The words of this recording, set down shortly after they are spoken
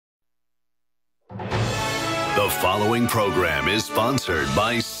The following program is sponsored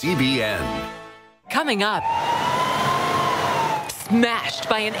by CBN. Coming up, smashed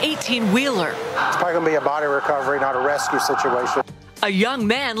by an 18-wheeler. It's probably going to be a body recovery, not a rescue situation. A young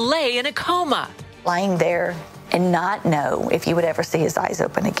man lay in a coma. Lying there and not know if you would ever see his eyes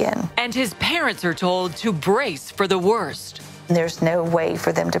open again. And his parents are told to brace for the worst. There's no way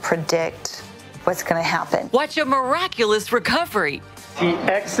for them to predict what's going to happen. Watch a miraculous recovery. He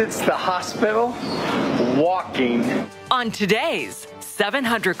exits the hospital walking. On today's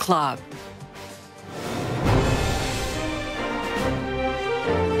 700 Club.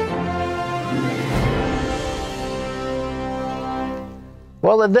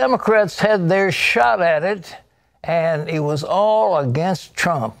 Well, the Democrats had their shot at it, and it was all against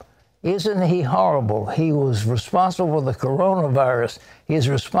Trump. Isn't he horrible? He was responsible for the coronavirus. He's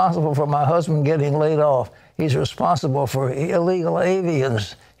responsible for my husband getting laid off. He's responsible for illegal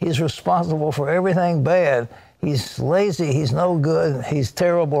avians. He's responsible for everything bad. He's lazy. He's no good. He's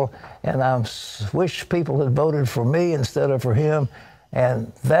terrible. And I wish people had voted for me instead of for him.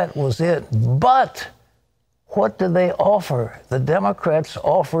 And that was it. But what did they offer? The Democrats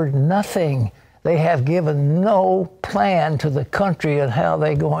offered nothing. They have given no plan to the country on how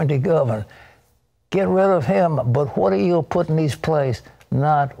they're going to govern. Get rid of him, but what do you put in his place?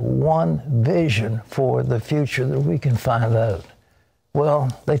 Not one vision for the future that we can find out. Well,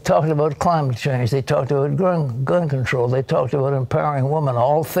 they talked about climate change. They talked about gun control. They talked about empowering women,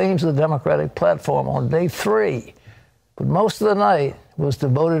 all themes of the Democratic platform on day 3. But most of the night was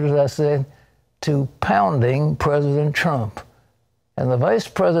devoted, as I said, to pounding President Trump. And the vice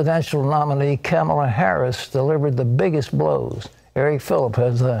presidential nominee, Kamala Harris, delivered the biggest blows. Eric Phillip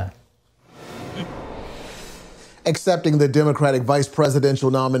has that. Accepting the Democratic vice presidential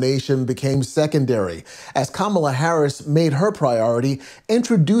nomination became secondary as Kamala Harris made her priority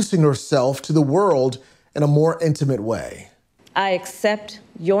introducing herself to the world in a more intimate way. I accept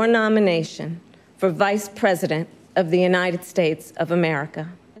your nomination for Vice President of the United States of America.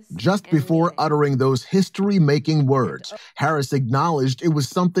 Just before uttering those history-making words, Harris acknowledged it was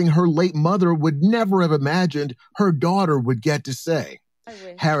something her late mother would never have imagined her daughter would get to say.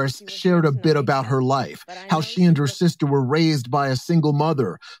 Harris shared a bit about her life, how she and her sister were raised by a single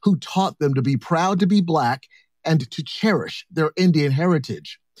mother who taught them to be proud to be Black and to cherish their Indian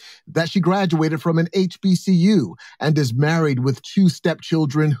heritage, that she graduated from an HBCU and is married with 2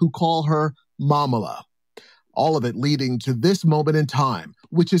 stepchildren who call her Mamala. All of it leading to this moment in time,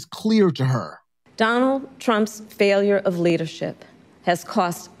 which is clear to her. Donald Trump's failure of leadership has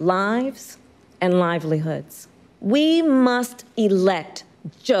cost lives and livelihoods. We must elect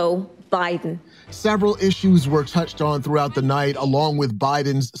Joe Biden. Several issues were touched on throughout the night, along with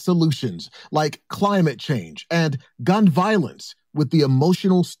Biden's solutions, like climate change and gun violence, with the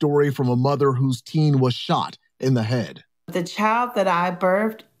emotional story from a mother whose teen was shot in the head. The child that I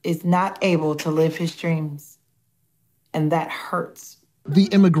birthed is not able to live his dreams, and that hurts. The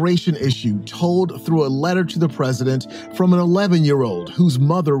immigration issue told through a letter to the president from an 11-year-old whose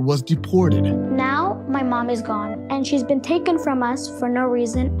mother was deported. Now my mom is gone, and she's been taken from us for no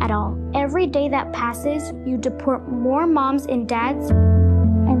reason at all. Every day that passes, you deport more moms and dads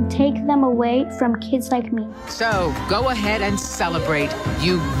and take them away from kids like me. So go ahead and celebrate,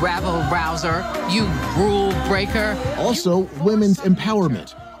 you rabble-rouser, you rule breaker. Also, women's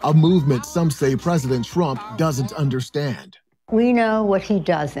empowerment, a movement some say President Trump doesn't understand. We know what he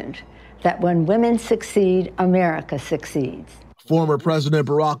doesn't, that when women succeed, America succeeds. Former President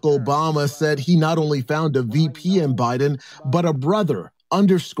Barack Obama said he not only found a VP in Biden, but a brother,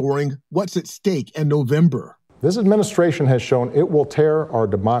 underscoring what's at stake in November. This administration has shown it will tear our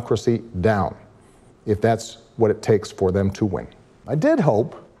democracy down if that's what it takes for them to win. I did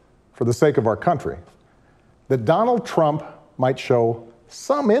hope, for the sake of our country, that Donald Trump might show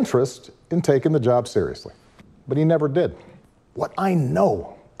some interest in taking the job seriously, but he never did. What I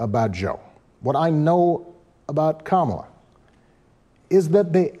know about Joe, what I know about Kamala, is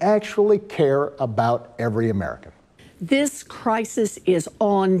that they actually care about every American. This crisis is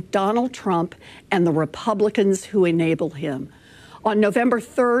on Donald Trump and the Republicans who enable him. On November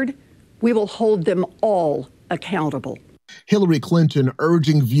 3rd, we will hold them all accountable. Hillary Clinton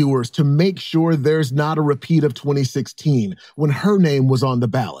urging viewers to make sure there's not a repeat of 2016 when her name was on the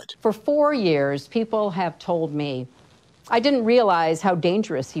ballot. For 4 years, people have told me, I didn't realize how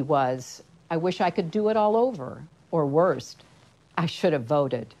dangerous he was. I wish I could do it all over. Or worst, I should have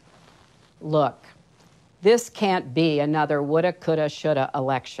voted. Look, this can't be another woulda, coulda, shoulda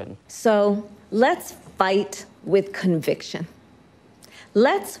election. So let's fight with conviction.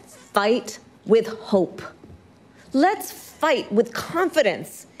 Let's fight with hope. Let's fight with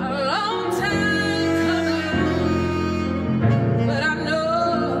confidence. A long time coming.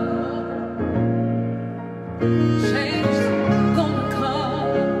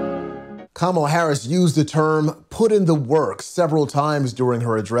 Kamala Harris used the term put in the work several times during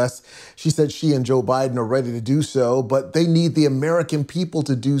her address. She said she and Joe Biden are ready to do so, but they need the American people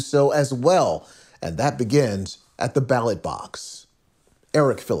to do so as well. And that begins at the ballot box.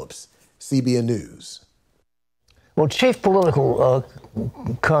 Eric Phillips, CBN News. Well, Chief Political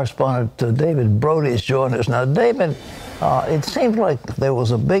Correspondent David Brody has joined us. Now, David, it seems like there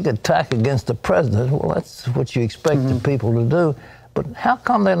was a big attack against the president. Well, that's what you expect the people to do. But how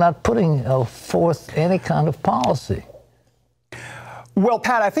come they're not putting forth any kind of policy? Well,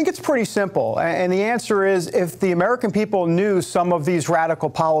 Pat, I think it's pretty simple. And the answer is if the American people knew some of these radical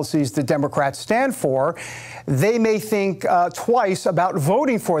policies the Democrats stand for, they may think twice about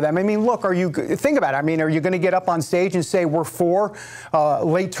voting for them. I mean, look, think about it. I mean, are you going to get up on stage and say we're for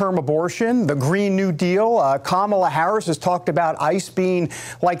late-term abortion, the Green New Deal? Kamala Harris has talked about ICE being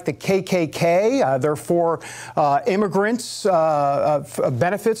like the KKK. They're for immigrants,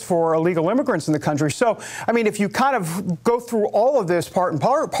 benefits for illegal immigrants in the country. So, I mean, if you kind of go through all of this part and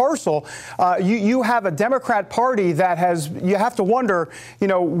parcel, you have a Democrat Party that you have to wonder,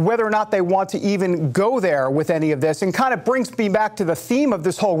 whether or not they want to even go there with any of this, and kind of brings me back to the theme of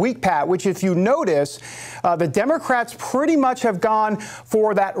this whole week, Pat, which if you notice, the Democrats pretty much have gone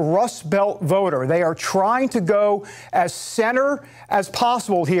for that Rust Belt voter. They are trying to go as center as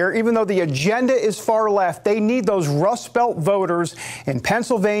possible here, even though the agenda is far left. They need those Rust Belt voters in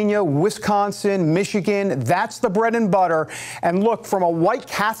Pennsylvania, Wisconsin, Michigan. That's the bread and butter. And look, from a white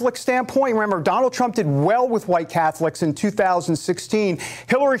Catholic standpoint, remember, Donald Trump did well with white Catholics in 2016.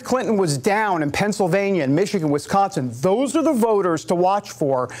 Hillary Clinton was down in Pennsylvania and Michigan, Wisconsin. Those are the voters to watch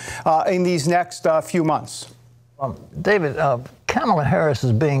for in these next few months. David, Kamala Harris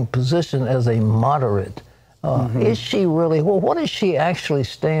is being positioned as a moderate. Is she really? Well, what does she actually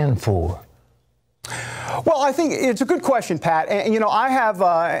stand for? Well, I think it's a good question, Pat. And,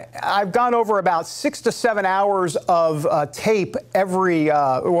 I've gone over about 6 to 7 hours of tape in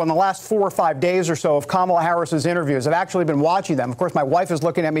the last 4 or 5 days or so of Kamala Harris's interviews. I've actually been watching them. Of course, my wife is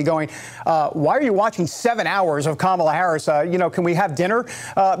looking at me going, why are you watching 7 hours of Kamala Harris? Can we have dinner?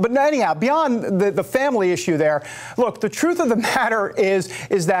 But anyhow, beyond the family issue there, look, the truth of the matter is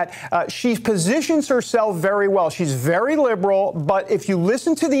that she positions herself very well. She's very liberal, but if you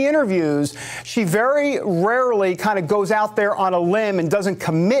listen to the interviews, she very rarely kind of goes out there on a limb and doesn't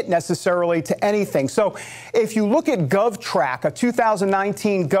commit necessarily to anything. So if you look at GovTrack, a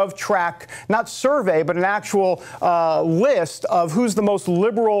 2019 GovTrack, not survey, but an actual list of who's the most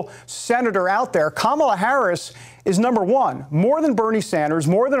liberal senator out there, Kamala Harris is number one, more than Bernie Sanders,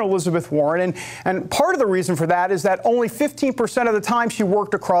 more than Elizabeth Warren. And part of the reason for that is that only 15% of the time she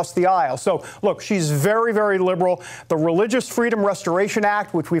worked across the aisle. So, look, she's very, very liberal. The Religious Freedom Restoration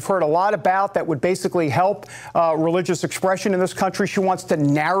Act, which we've heard a lot about, that would basically help religious expression in this country, she wants to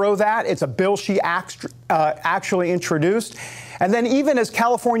narrow that. It's a bill she actually introduced. And then even as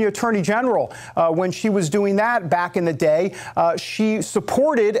California Attorney General, when she was doing that back in the day, she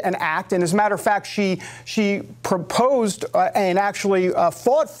supported an act. And as a matter of fact, she proposed and actually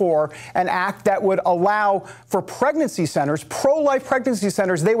fought for an act that would allow for pregnancy centers, pro-life pregnancy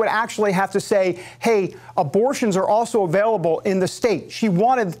centers, they would actually have to say, hey, abortions are also available in the state. She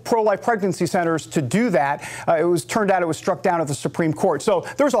wanted pro-life pregnancy centers to do that. Turned out it was struck down at the Supreme Court. So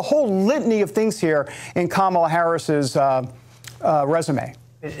there's a whole litany of things here in Kamala Harris's resume.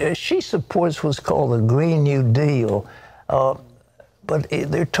 She supports what's called the Green New Deal, but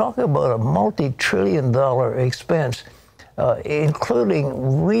they're talking about a multi-trillion-dollar expense,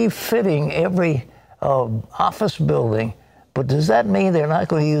 including refitting every office building. But does that mean they're not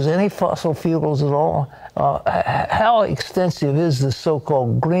going to use any fossil fuels at all? How extensive is the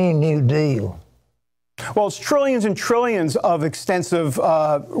so-called Green New Deal? Well, it's trillions and trillions of extensive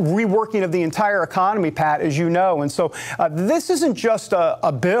reworking of the entire economy, Pat, as you know. And so this isn't just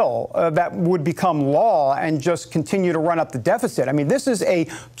a bill that would become law and just continue to run up the deficit. I mean, this is a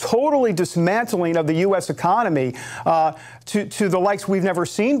totally dismantling of the U.S. economy to the likes we've never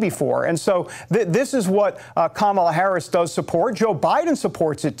seen before. And so this is what Kamala Harris does support. Joe Biden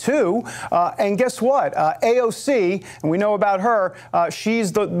supports it, too. And guess what? AOC, and we know about her,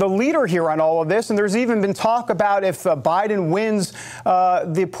 she's the leader here on all of this. And there's even been talk about if Biden wins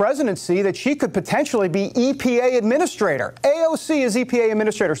the presidency, that she could potentially be EPA administrator. AOC is EPA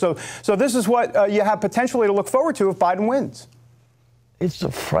administrator. So this is what you have potentially to look forward to if Biden wins. It's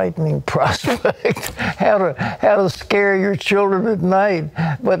a frightening prospect, how to scare your children at night.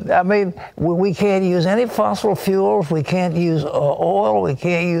 But, I mean, we can't use any fossil fuels. We can't use oil. We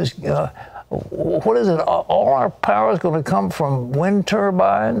can't use what is it? All our power is going to come from wind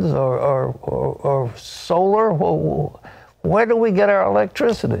turbines or solar? Where do we get our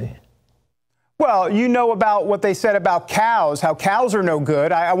electricity? Well, you know about what they said about cows, how cows are no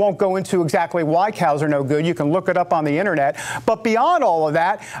good. I won't go into exactly why cows are no good. You can look it up on the internet. But beyond all of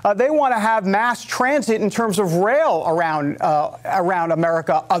that, they want to have mass transit in terms of rail around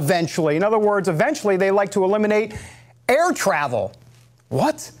America eventually. In other words, eventually they like to eliminate air travel.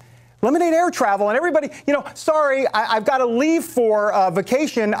 What? Eliminate air travel, and everybody, you know, sorry, I've got to leave for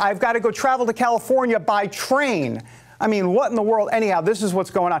vacation. I've got to go travel to California by train. I mean, what in the world? Anyhow, this is what's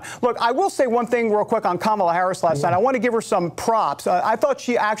going on. Look, I will say one thing real quick on Kamala Harris last night. I want to give her some props. I thought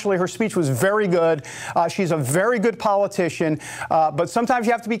her speech was very good. She's a very good politician. But sometimes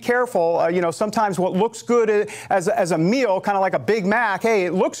you have to be careful. You know, sometimes what looks good as a meal, kind of like a Big Mac, hey,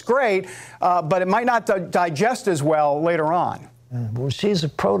 it looks great, but it might not digest as well later on. Well, she's a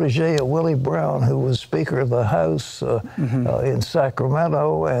protege of Willie Brown, who was Speaker of the House in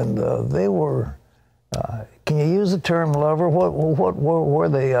Sacramento, and they were. Can you use the term lover? What were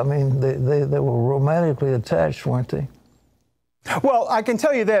they? I mean, they were romantically attached, weren't they? Well, I can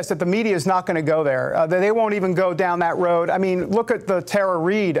tell you this, that the media is not going to go there. They won't even go down that road. I mean, look at the Tara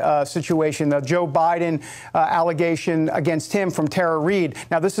Reade situation, the Joe Biden allegation against him from Tara Reade.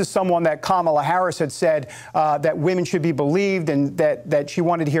 Now, this is someone that Kamala Harris had said that women should be believed and that she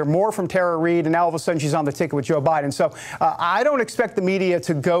wanted to hear more from Tara Reade, and now all of a sudden she's on the ticket with Joe Biden. So I don't expect the media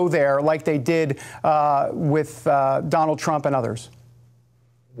to go there like they did with Donald Trump and others.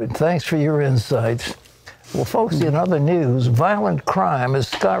 Thanks for your insights. Well, folks, in other news, violent crime is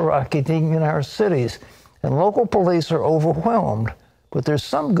skyrocketing in our cities, and local police are overwhelmed. But there's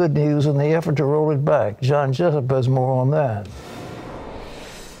some good news in the effort to roll it back. John Jessup has more on that.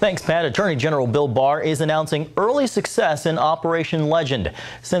 Thanks, Pat. Attorney General Bill Barr is announcing early success in Operation Legend.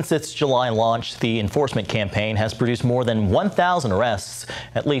 Since its July launch, the enforcement campaign has produced more than 1,000 arrests,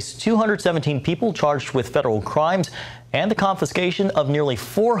 at least 217 people charged with federal crimes, and the confiscation of nearly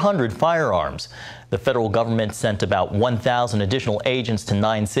 400 firearms. The federal government sent about 1,000 additional agents to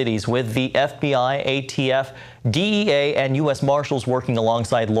 9 cities, with the FBI, ATF, DEA, and U.S. Marshals working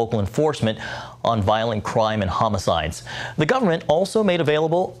alongside local enforcement on violent crime and homicides. The government also made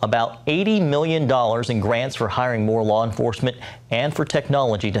available about $80 million in grants for hiring more law enforcement and for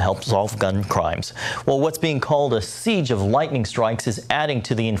technology to help solve gun crimes. Well, what's being called a siege of lightning strikes is adding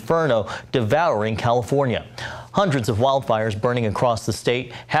to the inferno devouring California. Hundreds of wildfires burning across the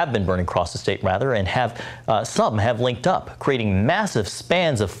state, have been burning across the state rather, and some have linked up, creating massive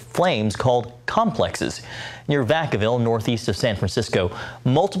spans of flames called complexes. Near Vacaville, northeast of San Francisco,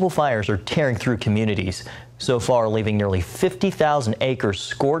 multiple fires are tearing through communities, so far leaving nearly 50,000 acres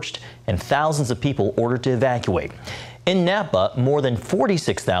scorched and thousands of people ordered to evacuate. In Napa, more than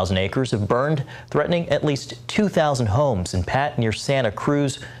 46,000 acres have burned, threatening at least 2,000 homes. In Pat, near Santa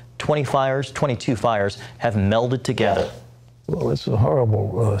Cruz, 22 fires have melded together. Well, it's a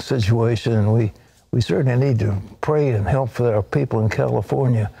horrible situation, and we certainly need to pray and help for our people in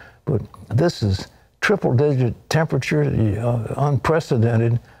California. But this is triple-digit temperature,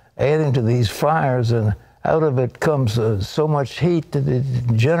 unprecedented, adding to these fires, and out of it comes so much heat that it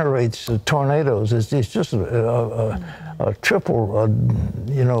generates tornadoes. It's just a triple,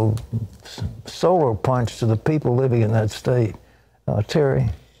 solar punch to the people living in that state. Terry?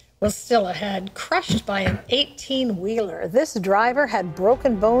 Well, still ahead, crushed by an 18-wheeler. This driver had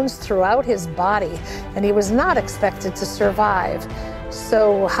broken bones throughout his body, and he was not expected to survive.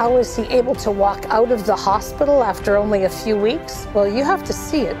 So how was he able to walk out of the hospital after only a few weeks? Well, you have to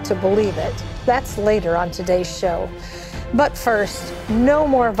see it to believe it. That's later on today's show. But first, no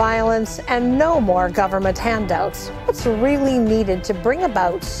more violence and no more government handouts. What's really needed to bring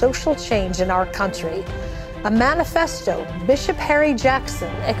about social change in our country? A manifesto Bishop Harry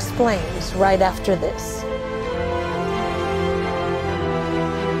Jackson explains right after this.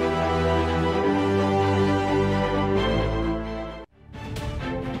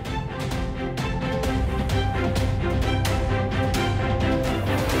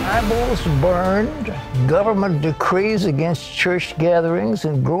 Bibles burned, government decrees against church gatherings,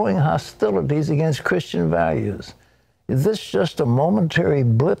 and growing hostilities against Christian values. Is this just a momentary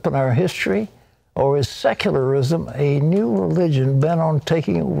blip in our history? Or is secularism a new religion bent on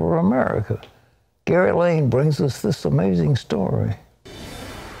taking over America? Gary Lane brings us this amazing story.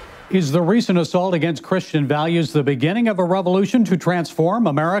 Is the recent assault against Christian values the beginning of a revolution to transform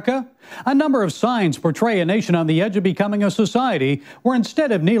America? A number of signs portray a nation on the edge of becoming a society where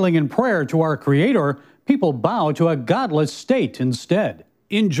instead of kneeling in prayer to our Creator, people bow to a godless state instead.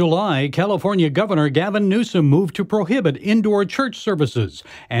 In July, California Governor Gavin Newsom moved to prohibit indoor church services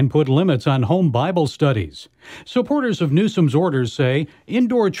and put limits on home Bible studies. Supporters of Newsom's orders say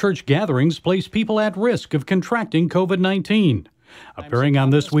indoor church gatherings place people at risk of contracting COVID-19. Appearing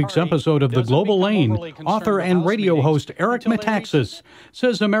on this week's episode of The Global Lane, author and radio host Eric Metaxas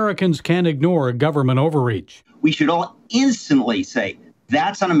says Americans can't ignore government overreach. We should all instantly say,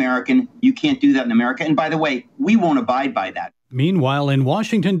 that's un-American. You can't do that in America. And by the way, we won't abide by that. Meanwhile, in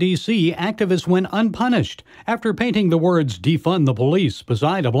Washington, D.C., activists went unpunished after painting the words "defund the police"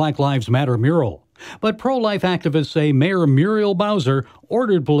 beside a Black Lives Matter mural. But pro-life activists say Mayor Muriel Bowser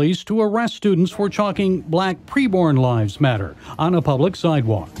ordered police to arrest students for chalking Black preborn lives matter on a public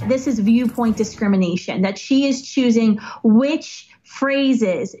sidewalk. This is viewpoint discrimination, that she is choosing which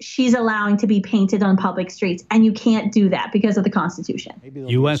phrases she's allowing to be painted on public streets, and you can't do that because of the Constitution.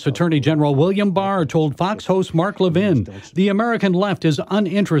 U.S. Attorney General William Barr told Fox host Mark Levin the American left is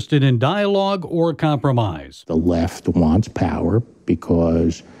uninterested in dialogue or compromise. The left wants power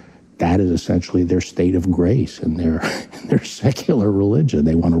because that is essentially their state of grace and their secular religion.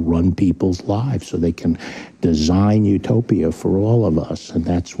 They want to run people's lives so they can design utopia for all of us, and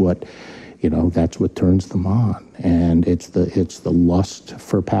that's what turns them on, and it's the lust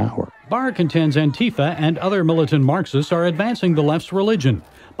for power. Barr contends Antifa and other militant Marxists are advancing the left's religion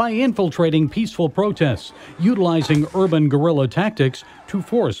by infiltrating peaceful protests, utilizing urban guerrilla tactics to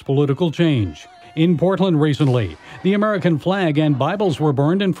force political change. In Portland recently, the American flag and Bibles were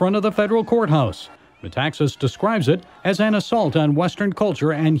burned in front of the federal courthouse. Metaxas describes it as an assault on Western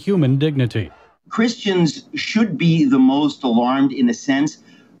culture and human dignity. Christians should be the most alarmed in a sense,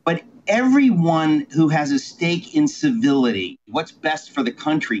 but everyone who has a stake in civility, what's best for the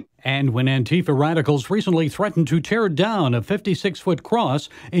country. And when Antifa radicals recently threatened to tear down a 56-foot cross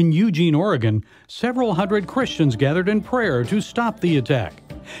in Eugene, Oregon, several hundred Christians gathered in prayer to stop the attack.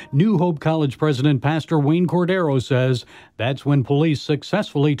 New Hope College President Pastor Wayne Cordero says that's when police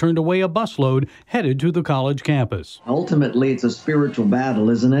successfully turned away a busload headed to the college campus. Ultimately, it's a spiritual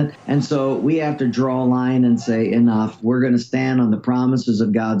battle, isn't it? And so we have to draw a line and say, enough. We're going to stand on the promises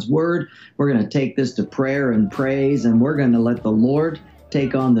of God's word. We're going to take this to prayer and praise, and we're going to let the Lord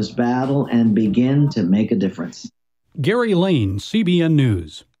take on this battle and begin to make a difference. Gary Lane, CBN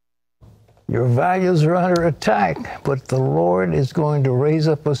News. Your values are under attack, but the Lord is going to raise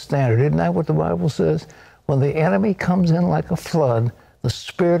up a standard. Isn't that what the Bible says? When the enemy comes in like a flood, the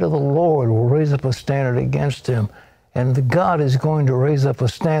Spirit of the Lord will raise up a standard against him. And God is going to raise up a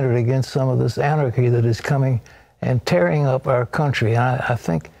standard against some of this anarchy that is coming and tearing up our country. And I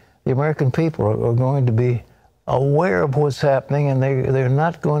think the American people are going to be aware of what's happening, and they're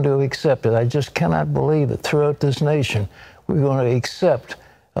not going to accept it. I just cannot believe that throughout this nation we're going to accept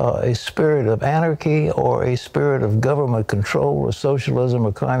a spirit of anarchy or a spirit of government control or socialism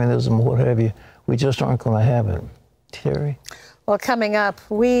or communism or what have you. We just aren't going to have it. Terry? Well, coming up,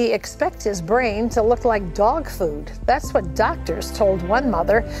 we expect his brain to look like dog food. That's what doctors told one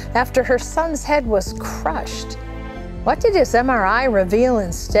mother after her son's head was crushed. What did his MRI reveal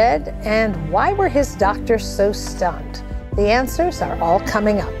instead, and why were his doctors so stunned? The answers are all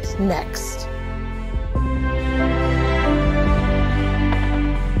coming up next.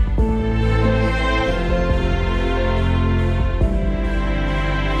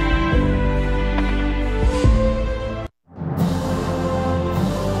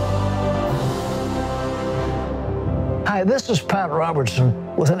 Hi, this is Pat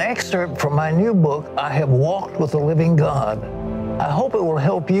Robertson with an excerpt from my new book, I Have Walked with the Living God. I hope it will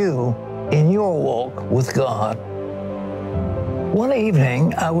help you in your walk with God. One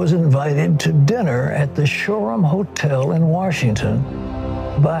evening, I was invited to dinner at the Shoreham Hotel in Washington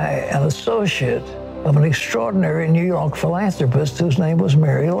by an associate of an extraordinary New York philanthropist whose name was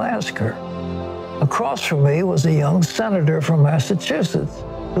Mary Lasker. Across from me was a young senator from Massachusetts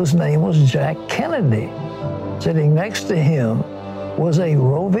whose name was Jack Kennedy. Sitting next to him was a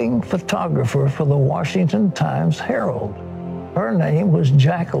roving photographer for the Washington Times-Herald. Her name was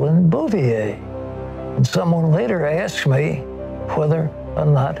Jacqueline Bouvier. And someone later asked me whether or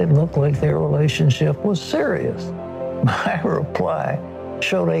not it looked like their relationship was serious. My reply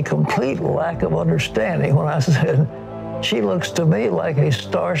showed a complete lack of understanding when I said, "She looks to me like a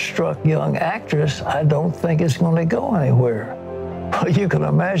starstruck young actress I don't think is going to go anywhere." You can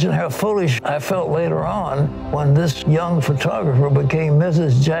imagine how foolish I felt later on when this young photographer became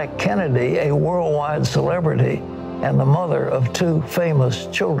Mrs. Jack Kennedy, a worldwide celebrity and the mother of 2 famous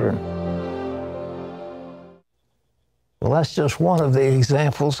children. Well, that's just one of the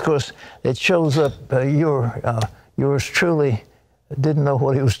examples. Of course, it shows up yours truly didn't know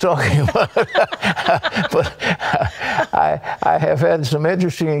what he was talking about. But I have had some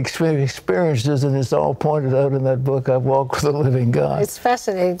interesting experiences, and it's all pointed out in that book, I've Walked with the Living God. It's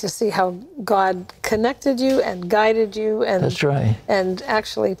fascinating to see how God connected you and guided you, and that's right, and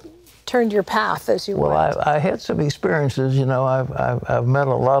actually turned your path as you went. Well, I had some experiences. You know, I've met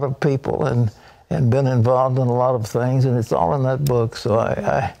a lot of people and been involved in a lot of things, and it's all in that book. So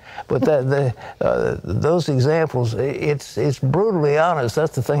but those examples, it's brutally honest.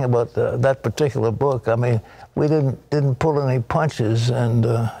 That's the thing about that particular book. I mean, we didn't pull any punches, and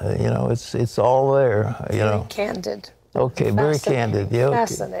you know, it's all there. You know, candid. Okay, very candid. Yeah. Okay.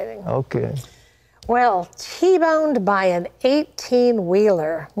 Fascinating. Okay. Well, T-boned by an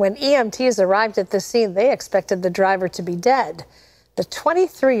 18-wheeler. When EMTs arrived at the scene, they expected the driver to be dead. The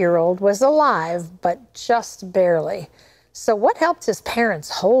 23-year-old was alive, but just barely. So what helped his parents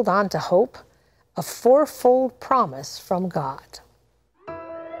hold on to hope? A fourfold promise from God.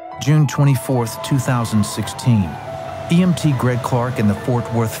 June 24th, 2016. EMT Greg Clark and the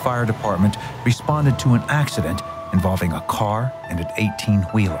Fort Worth Fire Department responded to an accident involving a car and an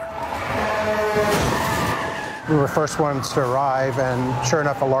 18-wheeler. We were the first ones to arrive, and sure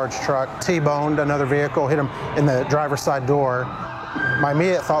enough, a large truck T-boned another vehicle, hit him in the driver's side door. My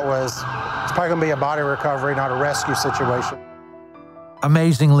immediate thought was, it's probably going to be a body recovery, not a rescue situation.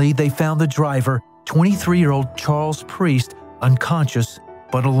 Amazingly, they found the driver, 23-year-old Charles Priest, unconscious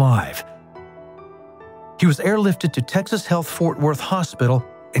but alive. He was airlifted to Texas Health Fort Worth Hospital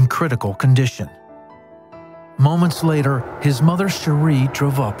in critical condition. Moments later, his mother, Cherie,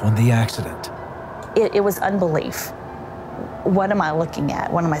 drove up on the accident. It was unbelief. What am I looking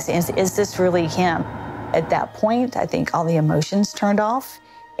at? What am I saying? Is this really him? At that point, I think all the emotions turned off,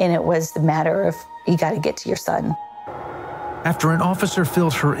 and it was the matter of, you got to get to your son. After an officer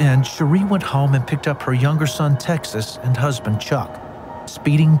filled her in, Cherie went home and picked up her younger son, Texas, and husband, Chuck.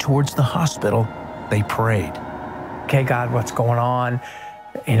 Speeding towards the hospital, they prayed. Okay, God, what's going on?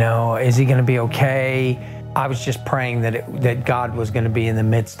 You know, is he going to be okay? I was just praying that God was going to be in the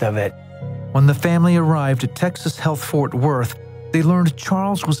midst of it. When the family arrived at Texas Health Fort Worth, they learned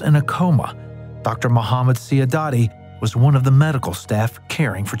Charles was in a coma. Dr. Mohammed Siadati was one of the medical staff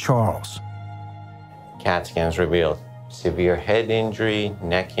caring for Charles. CAT scans revealed severe head injury,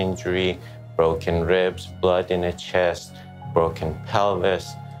 neck injury, broken ribs, blood in the chest, broken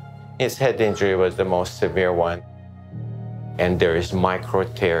pelvis. His head injury was the most severe one. And there is micro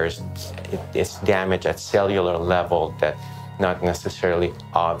tears. It's damage at cellular level that's not necessarily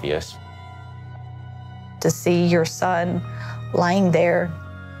obvious. To see your son lying there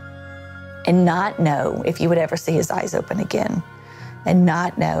and not know if you would ever see his eyes open again, and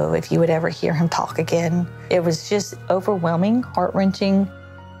not know if you would ever hear him talk again. It was just overwhelming, heart-wrenching.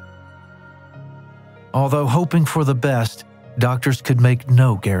 Although hoping for the best, doctors could make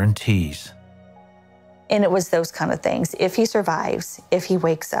no guarantees. And it was those kind of things. If he survives, if he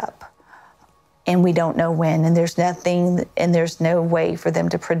wakes up, and we don't know when, and there's nothing, and there's no way for them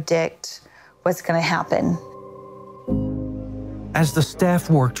to predict what's going to happen. As the staff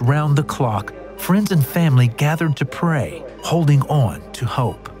worked round the clock, friends and family gathered to pray, holding on to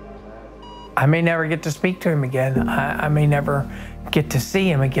hope. I may never get to speak to him again. I may never get to see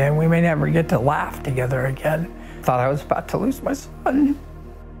him again. We may never get to laugh together again. Thought I was about to lose my son.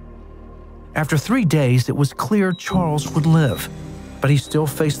 After 3 days, it was clear Charles would live, but he still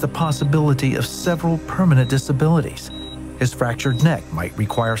faced the possibility of several permanent disabilities. His fractured neck might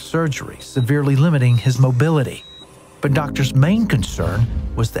require surgery, severely limiting his mobility. But doctors' main concern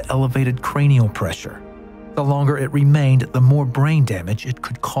was the elevated cranial pressure. The longer it remained, the more brain damage it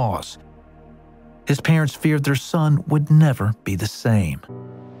could cause. His parents feared their son would never be the same.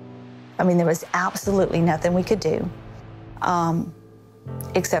 I mean, there was absolutely nothing we could do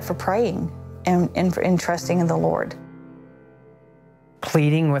except for praying and trusting in the Lord.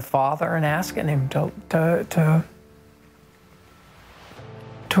 Pleading with Father and asking him to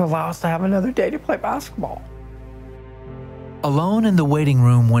allow us to have another day to play basketball. Alone in the waiting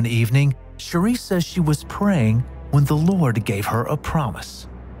room one evening, Cherie says she was praying when the Lord gave her a promise.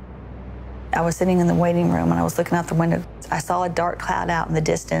 I was sitting in the waiting room and I was looking out the window. I saw a dark cloud out in the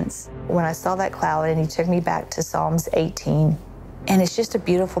distance. When I saw that cloud, and he took me back to Psalms 18. And it's just a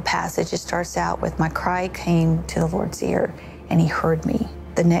beautiful passage. It starts out with, my cry came to the Lord's ear and he heard me.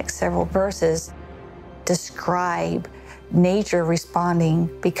 The next several verses describe nature responding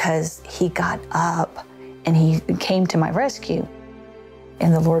because he got up and he came to my rescue.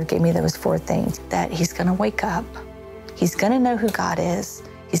 And the Lord gave me those 4 things: that he's gonna wake up, he's gonna know who God is,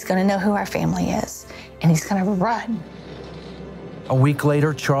 he's gonna know who our family is, and he's gonna run. A week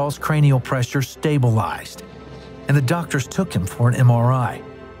later, Charles' cranial pressure stabilized. and the doctors took him for an MRI.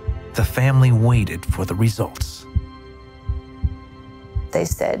 The family waited for the results. They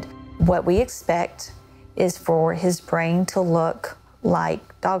said, what we expect is for his brain to look like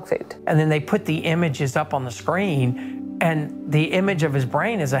dog food. And then they put the images up on the screen, and the image of his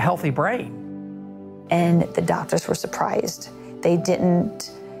brain is a healthy brain. And the doctors were surprised. They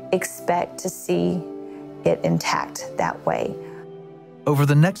didn't expect to see it intact that way. Over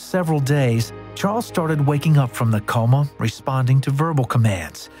the next several days, Charles started waking up from the coma, responding to verbal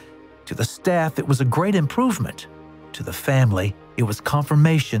commands. To the staff, it was a great improvement. To the family, it was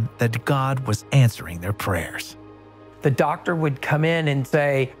confirmation that God was answering their prayers. The doctor would come in and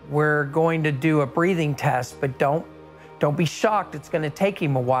say, we're going to do a breathing test, but don't be shocked, it's going to take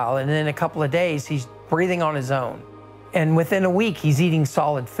him a while. And in a couple of days, he's breathing on his own. And within a week, he's eating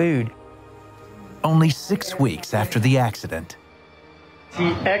solid food. Only 6 weeks after the accident,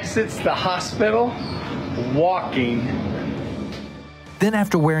 he exits the hospital walking. Then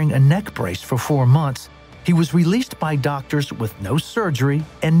after wearing a neck brace for 4 months, he was released by doctors with no surgery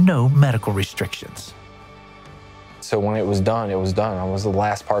and no medical restrictions. So when it was done, it was done. It was the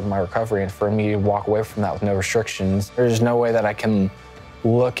last part of my recovery, and for me to walk away from that with no restrictions, there's no way that I can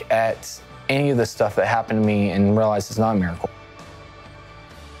look at any of the stuff that happened to me and realize it's not a miracle.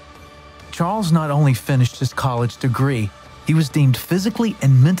 Charles not only finished his college degree, he was deemed physically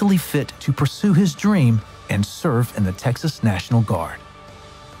and mentally fit to pursue his dream and serve in the Texas National Guard.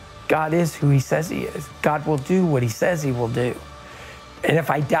 God is who he says he is. God will do what he says he will do. And if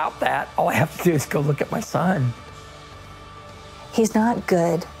I doubt that, all I have to do is go look at my son. He's not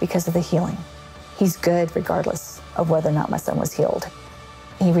good because of the healing. He's good regardless of whether or not my son was healed.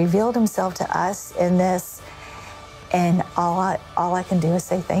 He revealed himself to us in this, and all I can do is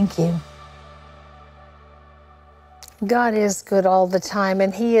say thank you. God is good all the time,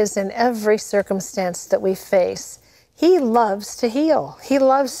 and he is in every circumstance that we face. He loves to heal. He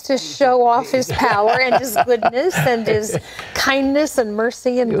loves to show off his power and his goodness and his kindness and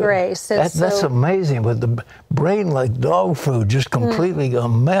mercy and grace. And that's amazing, but the brain like dog food, just completely a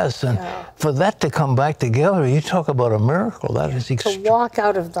mess. And for that to come back together, you talk about a miracle. That is to walk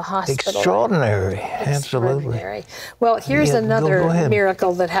out of the hospital. Extraordinary, absolutely. Well, here's another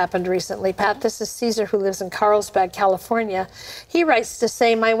miracle that happened recently, Pat. This is Caesar, who lives in Carlsbad, California. He writes to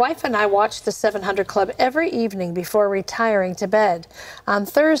say, my wife and I watch the 700 Club every evening before retiring to bed. On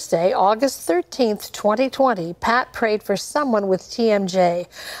Thursday, August 13th, 2020, Pat prayed for someone with TMJ.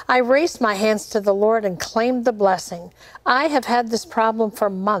 I raised my hands to the Lord and claimed the blessing. I have had this problem for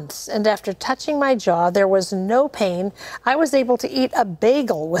months, and after touching my jaw, there was no pain. I was able to eat a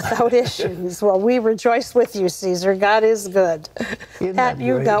bagel without issues. Well, we rejoice with you, Caesar. God is good. Pat,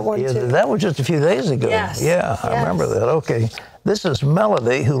 you got one too. That was just a few days ago. Yes. Yeah, I remember that. Okay. This is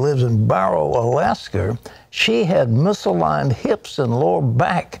Melody, who lives in Barrow, Alaska. She had misaligned hips and lower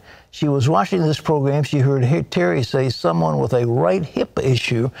back. She was watching this program. She heard Terry say, someone with a right hip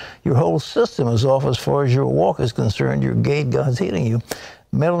issue, your whole system is off as far as your walk is concerned. Your gait, God's healing you.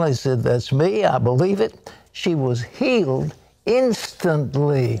 Melody said, that's me. I believe it. She was healed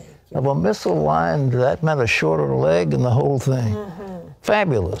instantly of a misaligned, that meant a shorter leg and the whole thing.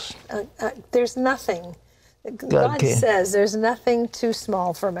 Fabulous. There's nothing. God says there's nothing too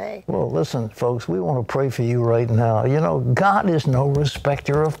small for me. Well, listen, folks, we want to pray for you right now. You know, God is no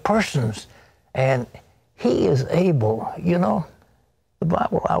respecter of persons, and he is able. You know, the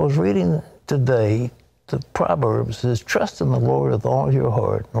Bible, I was reading today, the Proverbs says, trust in the Lord with all your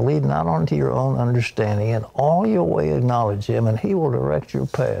heart, and lead not onto your own understanding. In all your way acknowledge him, and he will direct your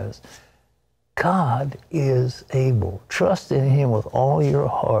paths. God is able. Trust in him with all your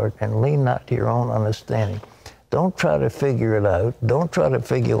heart and lean not to your own understanding. Don't try to figure it out. Don't try to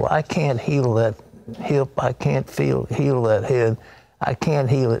figure, well, I can't heal that hip. I can't heal that head. I can't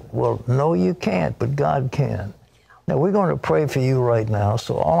heal it. Well, no, you can't, but God can. Now, we're going to pray for you right now.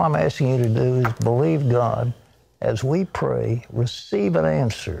 So all I'm asking you to do is believe God. As we pray, receive an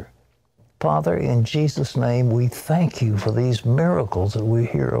answer. Father, in Jesus' name, we thank you for these miracles that we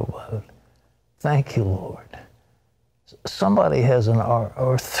hear about. Thank you, Lord. Somebody has an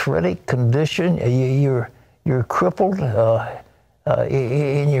arthritic condition. You're crippled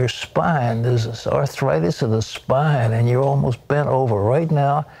in your spine. There's this arthritis in the spine, and you're almost bent over. Right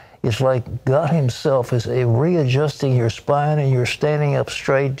now, it's like God himself is readjusting your spine, and you're standing up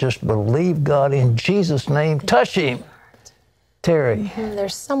straight. Just believe God in Jesus' name. Touch him. Terry.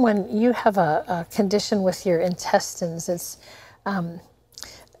 There's someone, you have a condition with your intestines. It's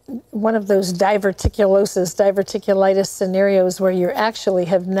one of those diverticulitis scenarios where you actually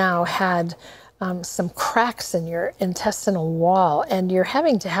have now had some cracks in your intestinal wall, and you're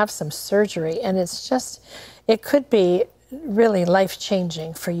having to have some surgery, and it could be really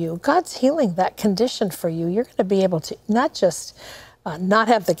life-changing for you. God's healing that condition for you. You're going to be able to not just not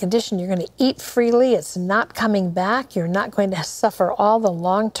have the condition, you're going to eat freely. It's not coming back. You're not going to suffer all the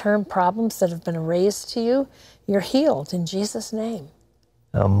long-term problems that have been raised to you. You're healed in Jesus' name.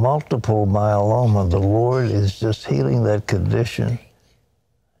 Multiple myeloma, the Lord is just healing that condition.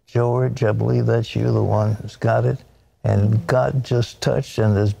 George, I believe that's you, the one who's got it. And God just touched,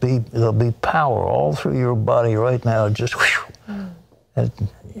 and there'll be power all through your body right now, just whew, and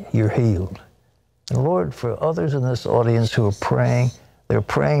you're healed. And Lord, for others in this audience who are praying, they're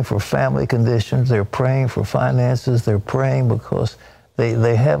praying for family conditions, they're praying for finances, they're praying because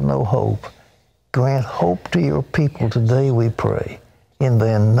they have no hope. Grant hope to your people today, we pray. In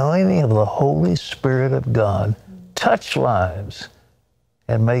the anointing of the Holy Spirit of God, touch lives,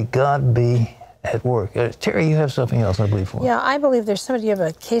 and may God be at work. Terry, you have something else, I believe, for Yeah, I believe there's somebody, you have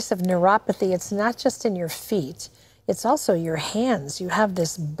a case of neuropathy. It's not just in your feet. It's also your hands. You have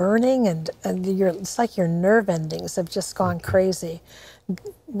this burning, and it's like your nerve endings have just gone crazy.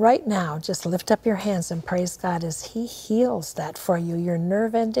 Right now, just lift up your hands and praise God as He heals that for you. Your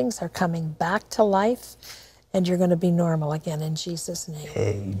nerve endings are coming back to life, and you're going to be normal again in Jesus' name.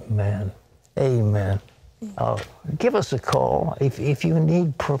 Amen. Amen. Give us a call. If you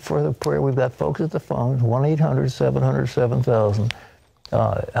need further prayer, we've got folks at the phones, 1-800-700-7000.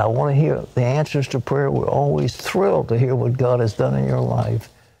 I want to hear the answers to prayer. We're always thrilled to hear what God has done in your life.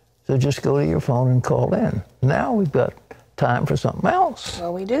 So just go to your phone and call in. Now we've got time for something else.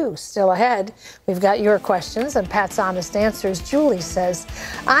 Well, we do. Still ahead. We've got your questions and Pat's honest answers. Julie says,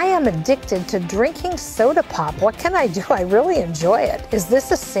 I am addicted to drinking soda pop. What can I do? I really enjoy it. Is this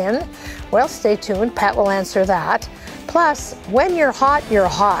a sin? Well, stay tuned. Pat will answer that. Plus, when you're hot,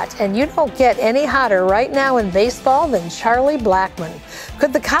 and you don't get any hotter right now in baseball than Charlie Blackmon.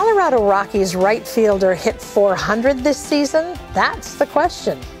 Could the Colorado Rockies right fielder hit 400 this season? That's the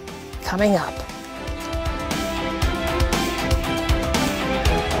question. Coming up.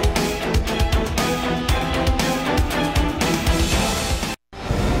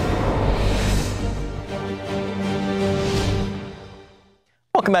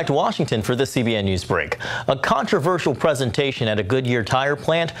 Welcome back to Washington for this CBN News break. A controversial presentation at a Goodyear tire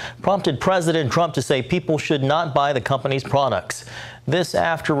plant prompted President Trump to say people should not buy the company's products. This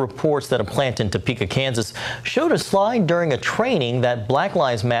after reports that a plant in Topeka, Kansas showed a slide during a training that Black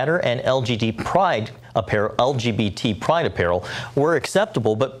Lives Matter and LGBT Pride apparel were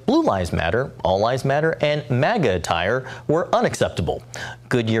acceptable, but Blue Lives Matter, All Lives Matter, and MAGA attire were unacceptable.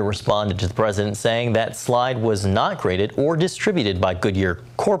 Goodyear responded to the president saying that slide was not created or distributed by Goodyear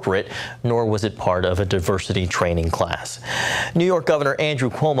Corporate, nor was it part of a diversity training class. New York Governor Andrew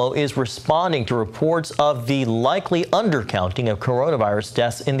Cuomo is responding to reports of the likely undercounting of coronavirus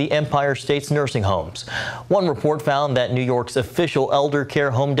deaths in the Empire State's nursing homes. One report found that New York's official elder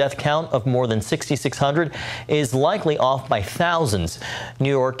care home death count of more than 6,600 is likely off by thousands.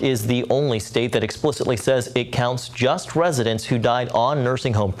 New York is the only state that explicitly says it counts just residents who died on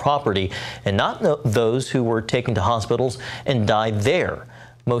nursing home property and not those who were taken to hospitals and died there.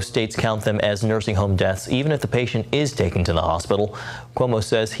 Most states count them as nursing home deaths, even if the patient is taken to the hospital. Cuomo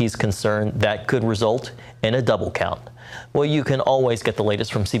says he's concerned that could result in a double count. Well, you can always get the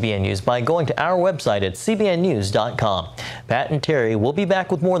latest from CBN News by going to our website at cbnnews.com. Pat and Terry will be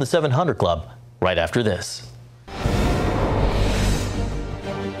back with more of the 700 Club right after this.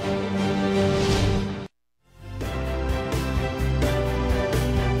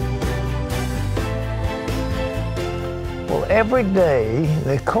 Well, every day,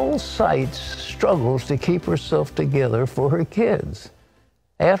 Nicole Seitz struggles to keep herself together for her kids.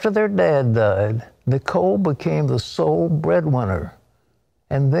 After their dad died, Nicole became the sole breadwinner.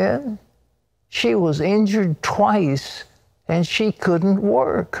 And then she was injured twice and she couldn't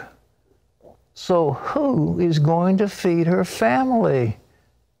work. So who is going to feed her family?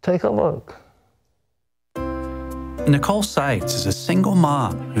 Take a look. Nicole Seitz is a single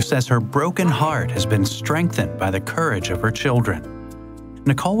mom who says her broken heart has been strengthened by the courage of her children.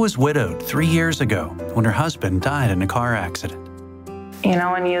 Nicole was widowed 3 years ago when her husband died in a car accident. You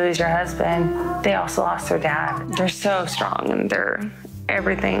know, when you lose your husband, they also lost their dad. They're so strong and they're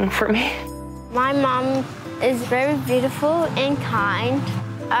everything for me. My mom is very beautiful and kind.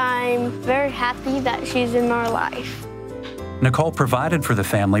 I'm very happy that she's in our life. Nicole provided for the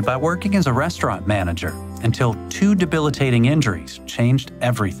family by working as a restaurant manager until 2 debilitating injuries changed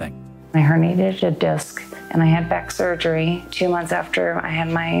everything. I herniated a disc and I had back surgery. 2 months after I had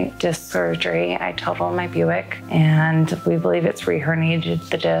my disc surgery, I totaled my Buick and we believe it's re-herniated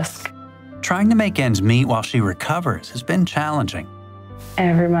the disc. Trying to make ends meet while she recovers has been challenging.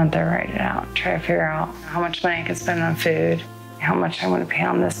 Every month I write it out, try to figure out how much money I can spend on food, how much I want to pay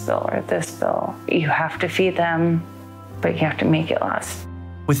on this bill or this bill. You have to feed them, but you have to make it last.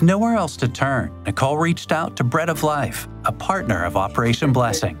 With nowhere else to turn, Nicole reached out to Bread of Life, a partner of Operation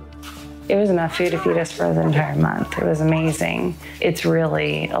Blessing. It was enough food to feed us for the entire month. It was amazing. It's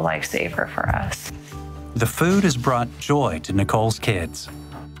really a lifesaver for us. The food has brought joy to Nicole's kids.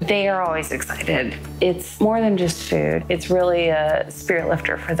 They are always excited. It's more than just food. It's really a spirit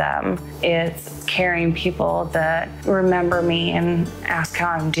lifter for them. It's caring people that remember me and ask how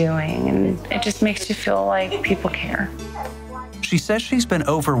I'm doing, and it just makes you feel like people care. She says she's been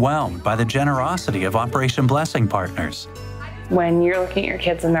overwhelmed by the generosity of Operation Blessing partners. When you're looking at your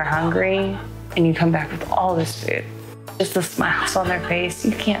kids and they're hungry, and you come back with all this food, just the smiles on their face,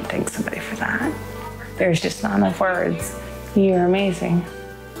 you can't thank somebody for that. There's just not enough words. You're amazing.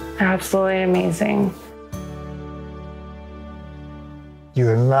 Absolutely amazing.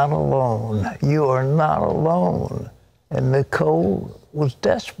 You're not alone. You are not alone. And Nicole was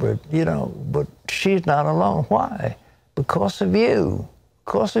desperate, you know, but she's not alone. Why? Because of you.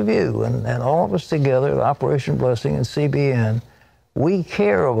 Because of you. And all of us together at Operation Blessing and CBN, we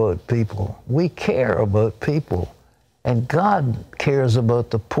care about people. We care about people. And God cares about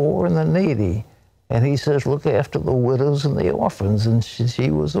the poor and the needy. And he says, look after the widows and the orphans. And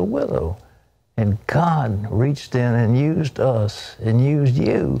she was a widow. And God reached in and used us and used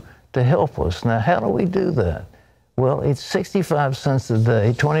you to help us. Now, how do we do that? Well, it's 65 cents a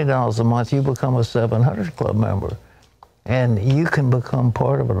day, $20 a month. You become a 700 Club member. And you can become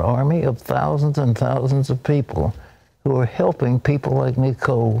part of an army of thousands and thousands of people who are helping people like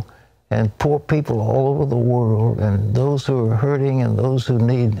Nicole and poor people all over the world, and those who are hurting and those who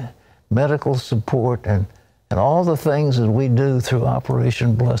need medical support, and all the things that we do through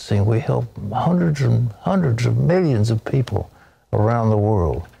Operation Blessing. We help hundreds and hundreds of millions of people around the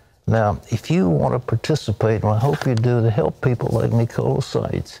world. Now, if you want to participate, and I hope you do, to help people like Nicole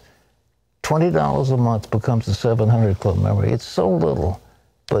Seitz, $20 a month becomes a 700 Club member. It's so little,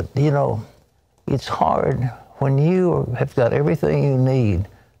 but you know, it's hard when you have got everything you need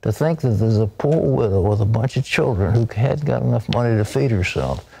to think that there's a poor widow with a bunch of children who hadn't got enough money to feed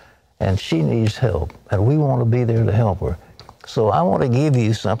herself, and she needs help, and we want to be there to help her. So I want to give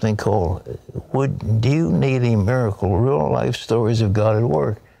you something called, Do You Need a Miracle? Real Life Stories of God at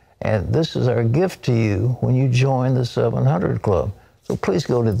Work. And this is our gift to you when you join the 700 Club. So please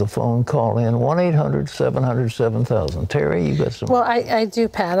go to the phone, call in, 1-800-700-7000. Terry, you got some? Well, I do,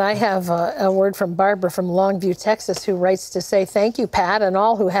 Pat. I have a word from Barbara from Longview, Texas, who writes to say, thank you, Pat, and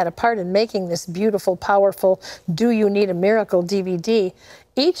all who had a part in making this beautiful, powerful Do You Need a Miracle DVD.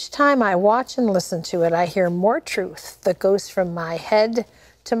 Each time I watch and listen to it, I hear more truth that goes from my head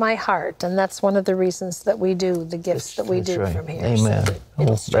to my heart. And that's one of the reasons that we do the gifts that we do from here. Amen.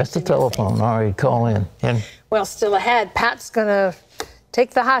 So that's the telephone. All right, call in. Well, still ahead, Pat's going to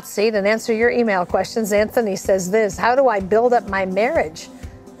take the hot seat and answer your email questions. Anthony says this: how do I build up my marriage?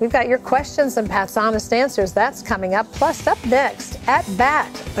 We've got your questions and Pat's honest answers. That's coming up. Plus, up next, at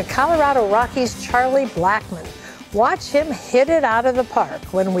bat, the Colorado Rockies' Charlie Blackmon. Watch him hit it out of the park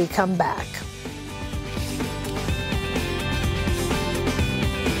when we come back.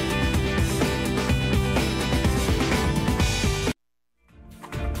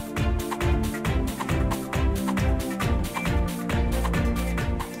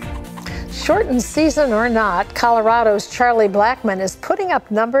 Shortened season or not, Colorado's Charlie Blackmon is putting up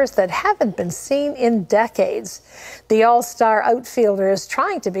numbers that haven't been seen in decades. The all-star outfielder is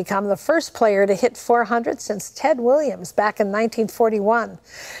trying to become the first player to hit 400 since Ted Williams back in 1941.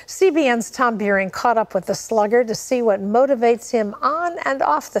 CBN's Tom Buehring caught up with the slugger to see what motivates him on and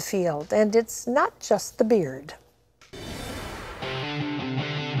off the field, and it's not just the beard.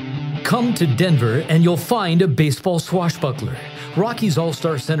 Come to Denver and you'll find a baseball swashbuckler. Rockies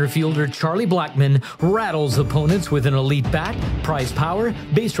all-star center fielder Charlie Blackmon rattles opponents with an elite bat, prize power,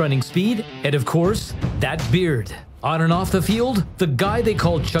 base running speed, and of course, that beard. On and off the field, the guy they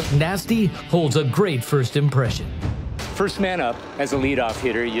call Chuck Nasty holds a great first impression. First man up as a leadoff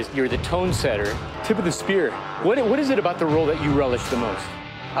hitter, you're the tone setter, tip of the spear. What is it about the role that you relish the most?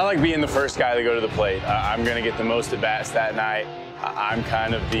 I like being the first guy to go to the plate. I'm going to get the most at-bats that night. I'm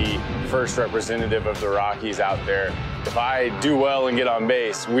kind of the first representative of the Rockies out there. If I do well and get on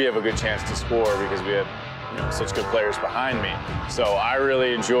base, we have a good chance to score because we have such good players behind me. So I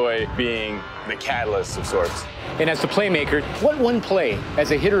really enjoy being the catalyst of sorts. And as the playmaker, what one play as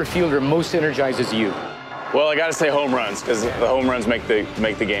a hitter or fielder most energizes you? Well, I got to say home runs, because the home runs make the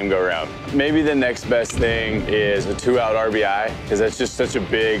game go round. Maybe the next best thing is a 2-out RBI, because that's just such a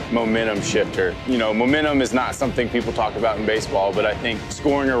big momentum shifter. You know, momentum is not something people talk about in baseball, but I think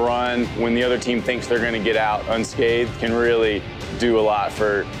scoring a run when the other team thinks they're going to get out unscathed can really do a lot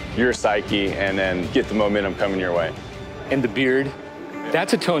for your psyche and then get the momentum coming your way. And the beard,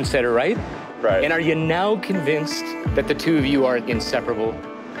 that's a tone setter, right? Right. And are you now convinced that the two of you are inseparable?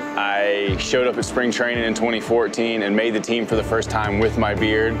 I showed up at spring training in 2014 and made the team for the first time with my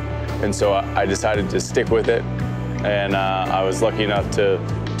beard, and so I decided to stick with it. And I was lucky enough to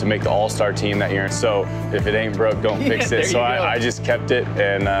make the All-Star team that year. So if it ain't broke, don't fix it. So I just kept it,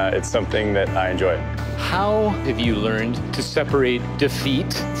 and it's something that I enjoy. How have you learned to separate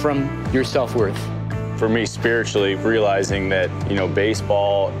defeat from your self-worth? For me, spiritually, realizing that, you know,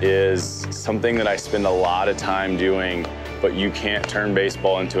 baseball is something that I spend a lot of time doing, but you can't turn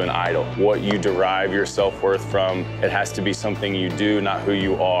baseball into an idol. What you derive your self-worth from, it has to be something you do, not who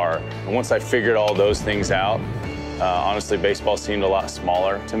you are. And once I figured all those things out, honestly, baseball seemed a lot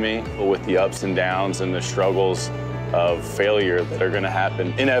smaller to me. But with the ups and downs and the struggles of failure that are going to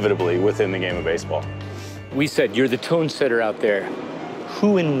happen inevitably within the game of baseball. We said you're the tone setter out there.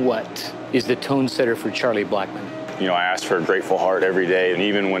 Who and what is the tone setter for Charlie Blackmon? You know, I ask for a grateful heart every day, and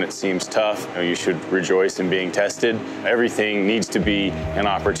even when it seems tough, you know, you should rejoice in being tested. Everything needs to be an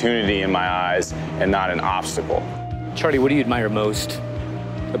opportunity in my eyes and not an obstacle. Charlie, what do you admire most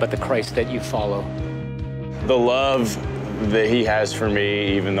about the Christ that you follow? The love that he has for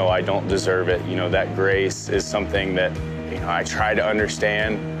me, even though I don't deserve it. You know, that grace is something that, you know, I try to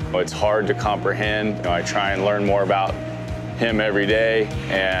understand. It's hard to comprehend. You know, I try and learn more about him every day,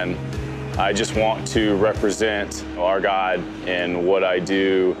 and I just want to represent our God in what I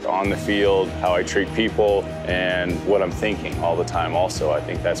do on the field, how I treat people, and what I'm thinking all the time also. I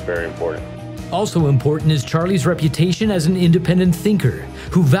think that's very important. Also important is Charlie's reputation as an independent thinker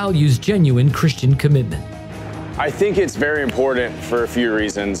who values genuine Christian commitment. I think it's very important for a few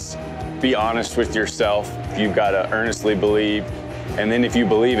reasons. Be honest with yourself. You've got to earnestly believe. And then if you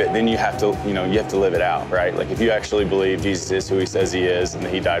believe it, then you have to, you know, you have to live it out, right? Like if you actually believe Jesus is who he says he is and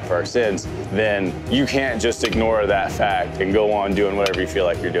that he died for our sins, then you can't just ignore that fact and go on doing whatever you feel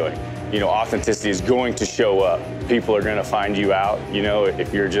like you're doing. You know, authenticity is going to show up. People are going to find you out, you know,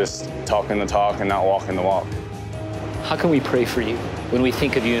 if you're just talking the talk and not walking the walk. How can we pray for you when we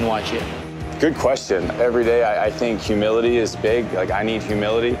think of you and watch you? Good question. Every day I think humility is big. Like I need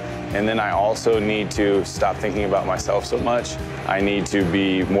humility. And then I also need to stop thinking about myself so much. I need to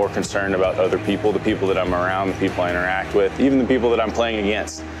be more concerned about other people, the people that I'm around, the people I interact with, even the people that I'm playing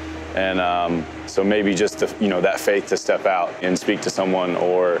against. And so maybe just to, you know, that faith to step out and speak to someone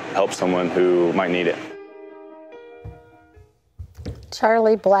or help someone who might need it.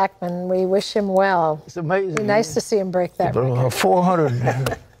 Charlie Blackmon, we wish him well. It's amazing. It'd be nice to see him break that record.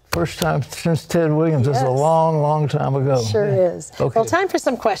 400. First time since Ted Williams. Yes. That's a long, long time ago. Sure is. Okay. Well, time for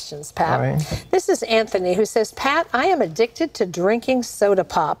some questions, Pat. All right. This is Anthony who says, Pat, I am addicted to drinking soda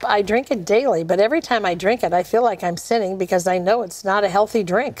pop. I drink it daily, but every time I drink it, I feel like I'm sinning because I know it's not a healthy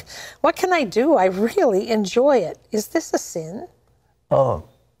drink. What can I do? I really enjoy it. Is this a sin? Oh,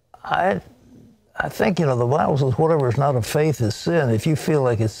 I think, you know, the Bible says whatever is not of faith is sin. If you feel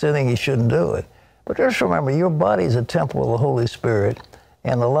like it's sinning, you shouldn't do it. But just remember, your body is a temple of the Holy Spirit.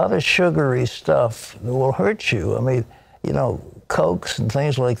 And a lot of sugary stuff will hurt you. I mean, you know, Cokes and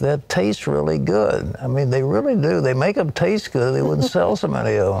things like that taste really good. I mean, they really do. They make them taste good. They wouldn't sell so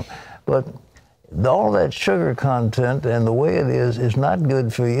many of them. But all that sugar content and the way it is not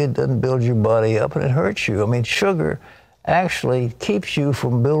good for you. It doesn't build your body up and it hurts you. I mean, sugar actually keeps you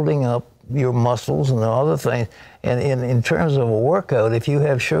from building up your muscles and the other things. And in terms of a workout, if you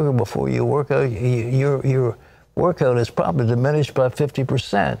have sugar before you work out, your workout is probably diminished by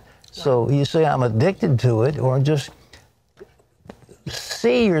 50%. So you say, I'm addicted to it, or just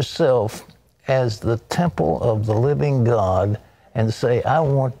see yourself as the temple of the living God and say, I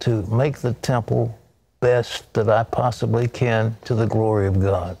want to make the temple best that I possibly can to the glory of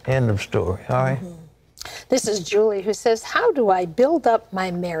God. End of story. All right? This is Julie who says, how do I build up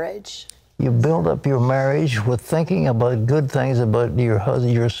my marriage? You build up your marriage with thinking about good things about your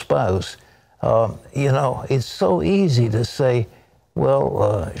husband, your spouse. You know, it's so easy to say,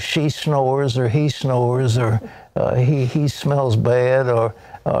 well, she snores or he snores or he smells bad or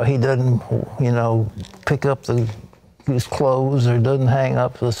he doesn't, you know, pick up his clothes or doesn't hang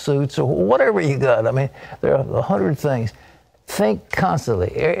up the suits or whatever you got. I mean, there are 100 things. Think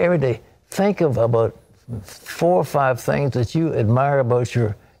constantly, every day. Think of about 4 or 5 things that you admire about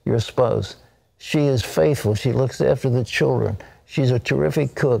your spouse. She is faithful. She looks after the children. She's a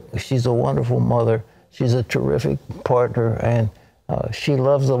terrific cook. She's a wonderful mother. She's a terrific partner, and she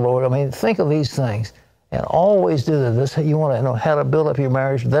loves the Lord. I mean, think of these things. And always do this. You want to know how to build up your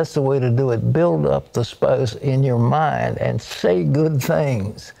marriage? That's the way to do it. Build up the spouse in your mind and say good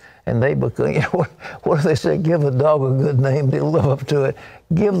things. And they become, what do they say? Give a dog a good name, they'll live up to it.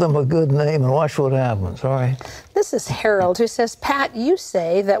 Give them a good name and watch what happens, all right? This is Harold, who says, Pat, you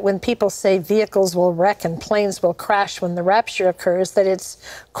say that when people say vehicles will wreck and planes will crash when the rapture occurs, that it's,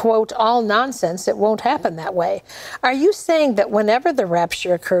 quote, all nonsense. It won't happen that way. Are you saying that whenever the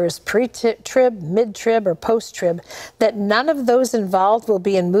rapture occurs, pre-trib, mid-trib, or post-trib, that none of those involved will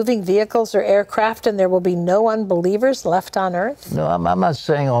be in moving vehicles or aircraft and there will be no unbelievers left on earth? No, I'm not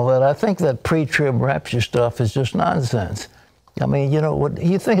saying all that. I think that pre-trib rapture stuff is just nonsense. I mean, you know, what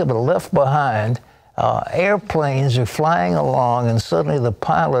you think of it left behind, airplanes are flying along and suddenly the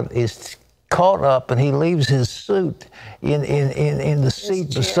pilot is caught up and he leaves his suit in the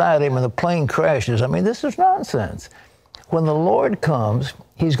seat beside him and the plane crashes. I mean, this is nonsense. When the Lord comes,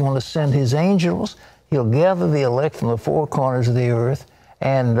 he's going to send his angels. He'll gather the elect from the four corners of the earth,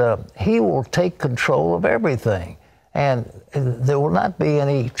 and he will take control of everything. And there will not be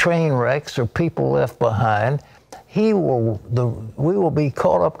any train wrecks or people left behind. We will be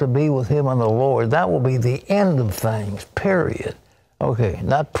caught up to be with him in the Lord. That will be the end of things, period. Okay,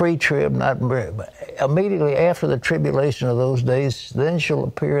 not pre-trib, not immediately after the tribulation of those days, then shall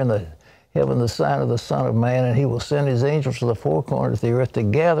appear in the heaven the sign of the Son of Man, and he will send his angels to the four corners of the earth to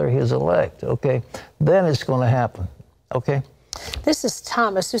gather his elect, okay? Then it's going to happen, okay? This is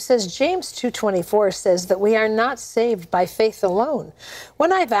Thomas, who says, James 2:24 says that we are not saved by faith alone.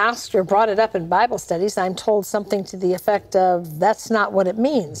 When I've asked or brought it up in Bible studies, I'm told something to the effect of, that's not what it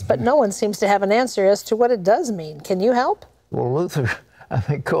means. But no one seems to have an answer as to what it does mean. Can you help? Well, Luther, I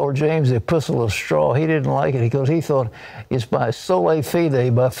think, called James the epistle of straw. He didn't like it because he thought it's by sola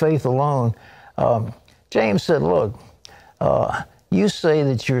fide, by faith alone. James said, look, you say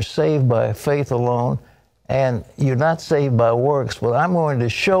that you're saved by faith alone, and you're not saved by works, but I'm going to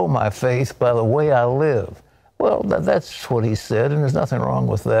show my faith by the way I live. Well, that's what he said, and there's nothing wrong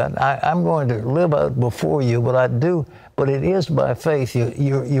with that. I'm going to live out before you, but it is by faith.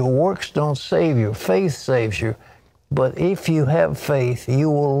 Your works don't save you. Faith saves you. But if you have faith, you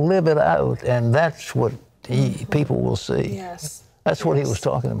will live it out, and that's what people will see. Yes. That's what he was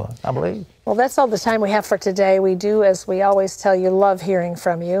talking about, I believe. Well, that's all the time we have for today. We do, as we always tell you, love hearing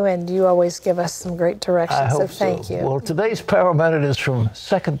from you, and you always give us some great directions, so thank you. Well, today's Power Minute is from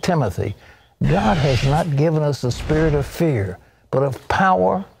 2 Timothy. God has not given us a spirit of fear, but of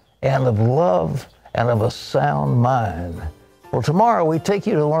power and of love and of a sound mind. Well, tomorrow we take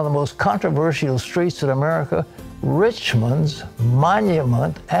you to one of the most controversial streets in America, Richmond's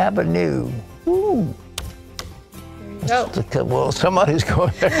Monument Avenue. Woo! Well, somebody's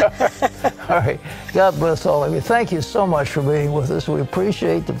going there. All right. God bless all of you. Thank you so much for being with us. We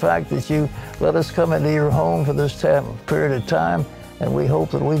appreciate the fact that you let us come into your home for this period of time, and we hope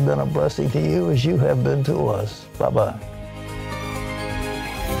that we've been a blessing to you as you have been to us. Bye-bye.